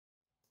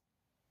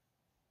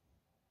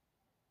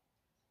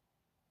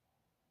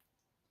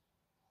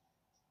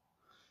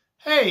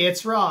Hey,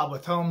 it's Rob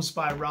with Homes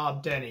by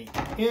Rob Denny,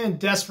 in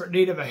desperate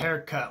need of a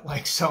haircut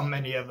like so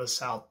many of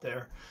us out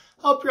there.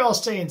 Hope you're all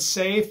staying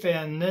safe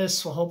and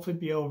this will hopefully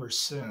be over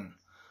soon.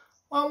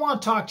 What I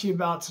want to talk to you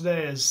about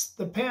today is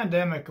the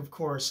pandemic, of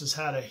course, has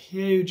had a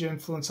huge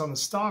influence on the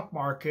stock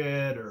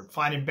market or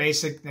finding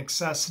basic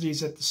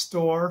necessities at the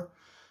store,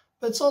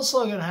 but it's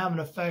also going to have an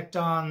effect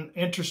on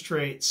interest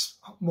rates,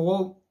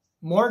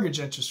 mortgage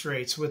interest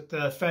rates, with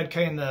the Fed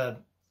cutting the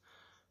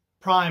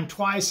prime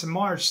twice in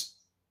March.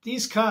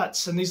 These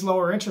cuts and these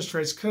lower interest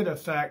rates could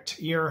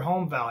affect your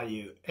home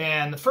value.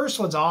 And the first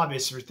one's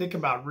obvious. If you're thinking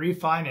about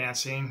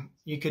refinancing,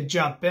 you could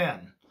jump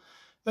in.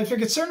 But if you're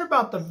concerned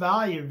about the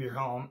value of your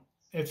home,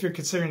 if you're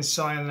considering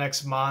selling in the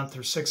next month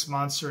or 6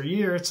 months or a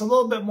year, it's a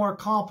little bit more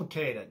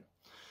complicated.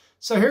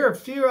 So here are a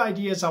few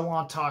ideas I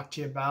want to talk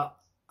to you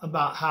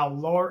about how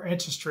lower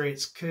interest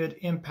rates could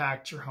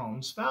impact your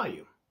home's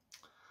value.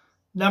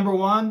 Number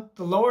one,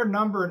 the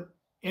lower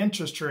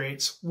interest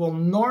rates will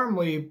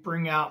normally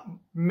bring out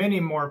many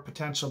more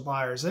potential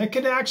buyers, and it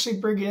could actually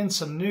bring in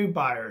some new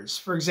buyers.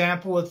 For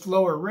example, with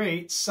lower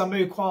rates,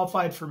 somebody who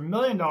qualified for $1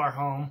 million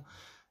home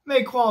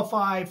may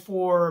qualify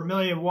for $1.1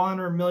 million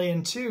or $1.2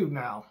 million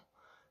now.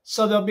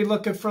 So they'll be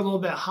looking for a little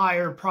bit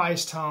higher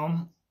priced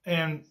home.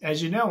 And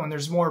as you know, when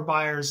there's more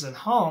buyers than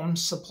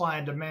homes, supply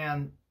and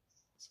demand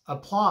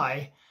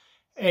apply,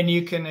 and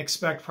you can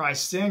expect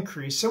prices to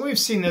increase. So we've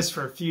seen this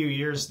for a few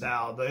years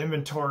now. The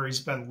inventory's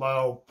been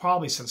low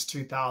probably since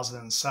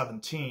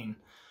 2017,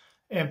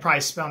 and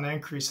price bound to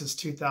increase since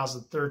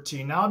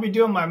 2013. Now I'll be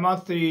doing my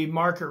monthly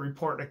market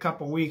report in a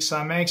couple of weeks, so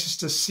I'm anxious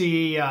to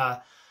see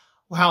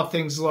how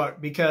things look,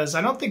 because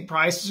I don't think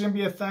price is going to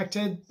be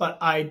affected, but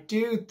I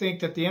do think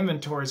that the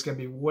inventory is going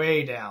to be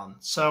way down.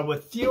 So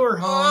with fewer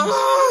homes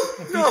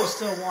and people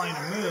still wanting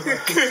to move, I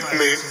think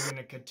prices are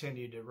going to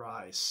continue to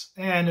rise.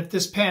 And if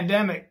this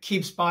pandemic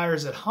keeps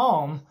buyers at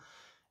home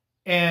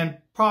and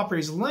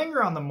properties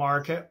linger on the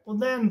market, well,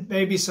 then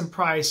maybe some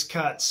price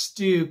cuts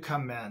do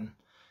come in.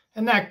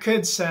 And that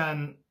could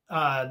send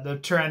the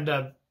trend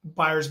of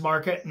buyer's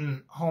market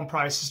and home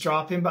prices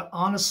dropping. But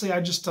honestly,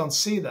 I just don't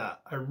see that.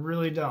 I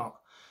really don't.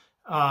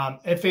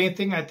 If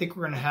anything, I think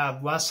we're going to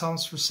have less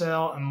homes for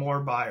sale and more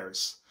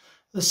buyers.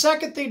 The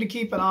second thing to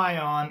keep an eye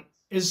on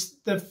is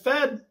the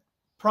Fed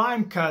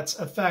prime cuts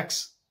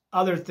affects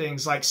other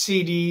things like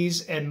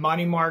CDs and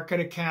money market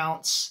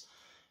accounts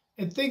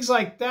and things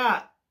like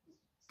that.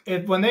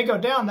 When they go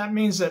down, that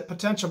means that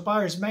potential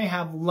buyers may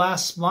have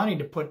less money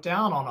to put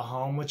down on a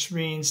home, which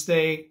means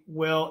they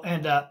will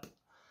end up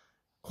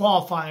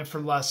qualifying for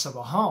less of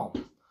a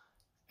home.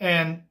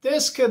 And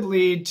this could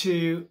lead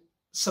to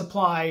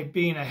supply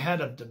being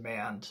ahead of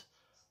demand.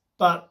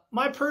 But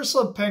my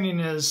personal opinion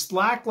is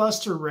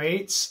lackluster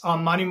rates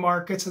on money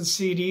markets and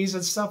CDs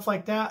and stuff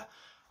like that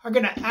are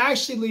going to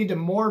actually lead to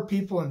more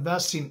people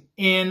investing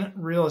in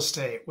real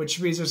estate, which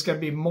means there's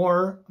going to be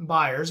more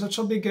buyers, which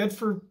will be good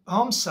for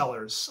home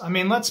sellers. I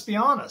mean, let's be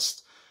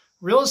honest.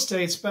 Real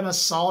estate's been a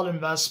solid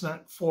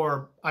investment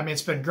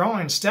it's been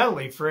growing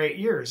steadily for 8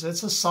 years.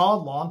 It's a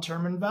solid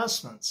long-term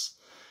investments.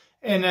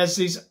 And as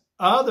these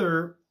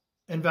other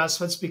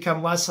investments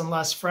become less and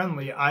less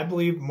friendly, I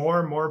believe more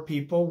and more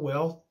people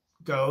will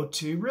go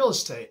to real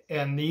estate.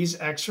 And these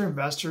extra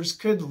investors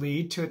could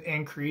lead to an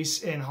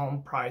increase in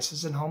home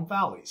prices and home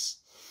values.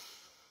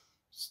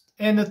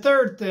 And the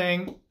third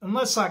thing, and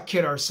let's not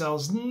kid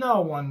ourselves,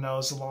 no one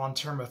knows the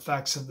long-term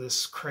effects of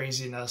this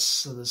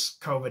craziness, of this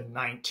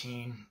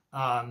COVID-19.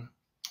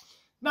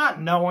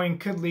 Not knowing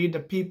could lead to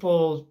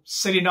people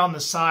sitting on the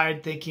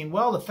side thinking,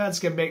 well, the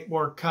Fed's going to make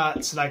more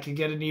cuts and I could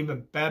get an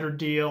even better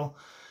deal.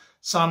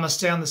 So I'm going to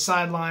stay on the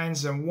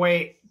sidelines and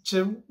wait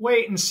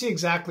and see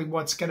exactly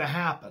what's going to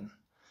happen.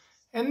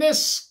 And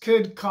this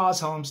could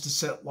cause homes to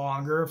sit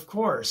longer, of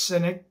course,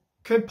 and it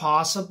could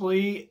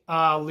possibly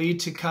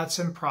lead to cuts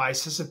in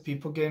prices if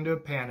people get into a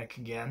panic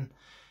again,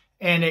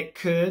 and it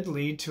could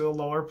lead to a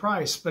lower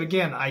price. But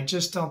again, I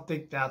just don't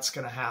think that's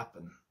going to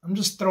happen. I'm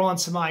just throwing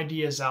some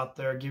ideas out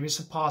there, give you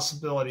some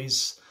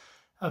possibilities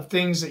of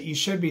things that you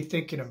should be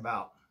thinking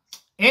about.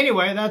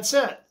 Anyway, that's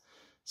it.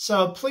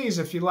 So please,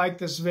 if you like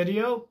this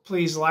video,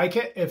 please like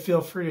it and feel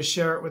free to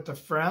share it with a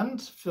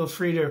friend. Feel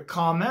free to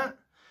comment.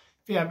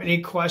 If you have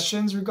any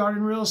questions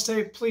regarding real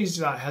estate, please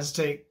do not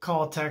hesitate.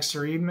 Call, text,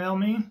 or email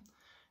me.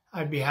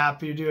 I'd be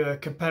happy to do a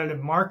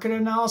comparative market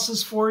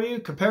analysis for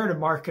you,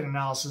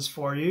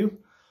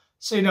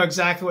 so you know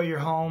exactly what your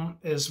home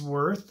is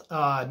worth.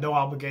 No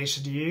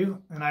obligation to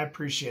you, and I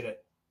appreciate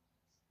it.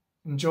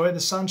 Enjoy the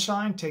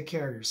sunshine. Take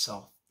care of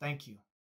yourself. Thank you.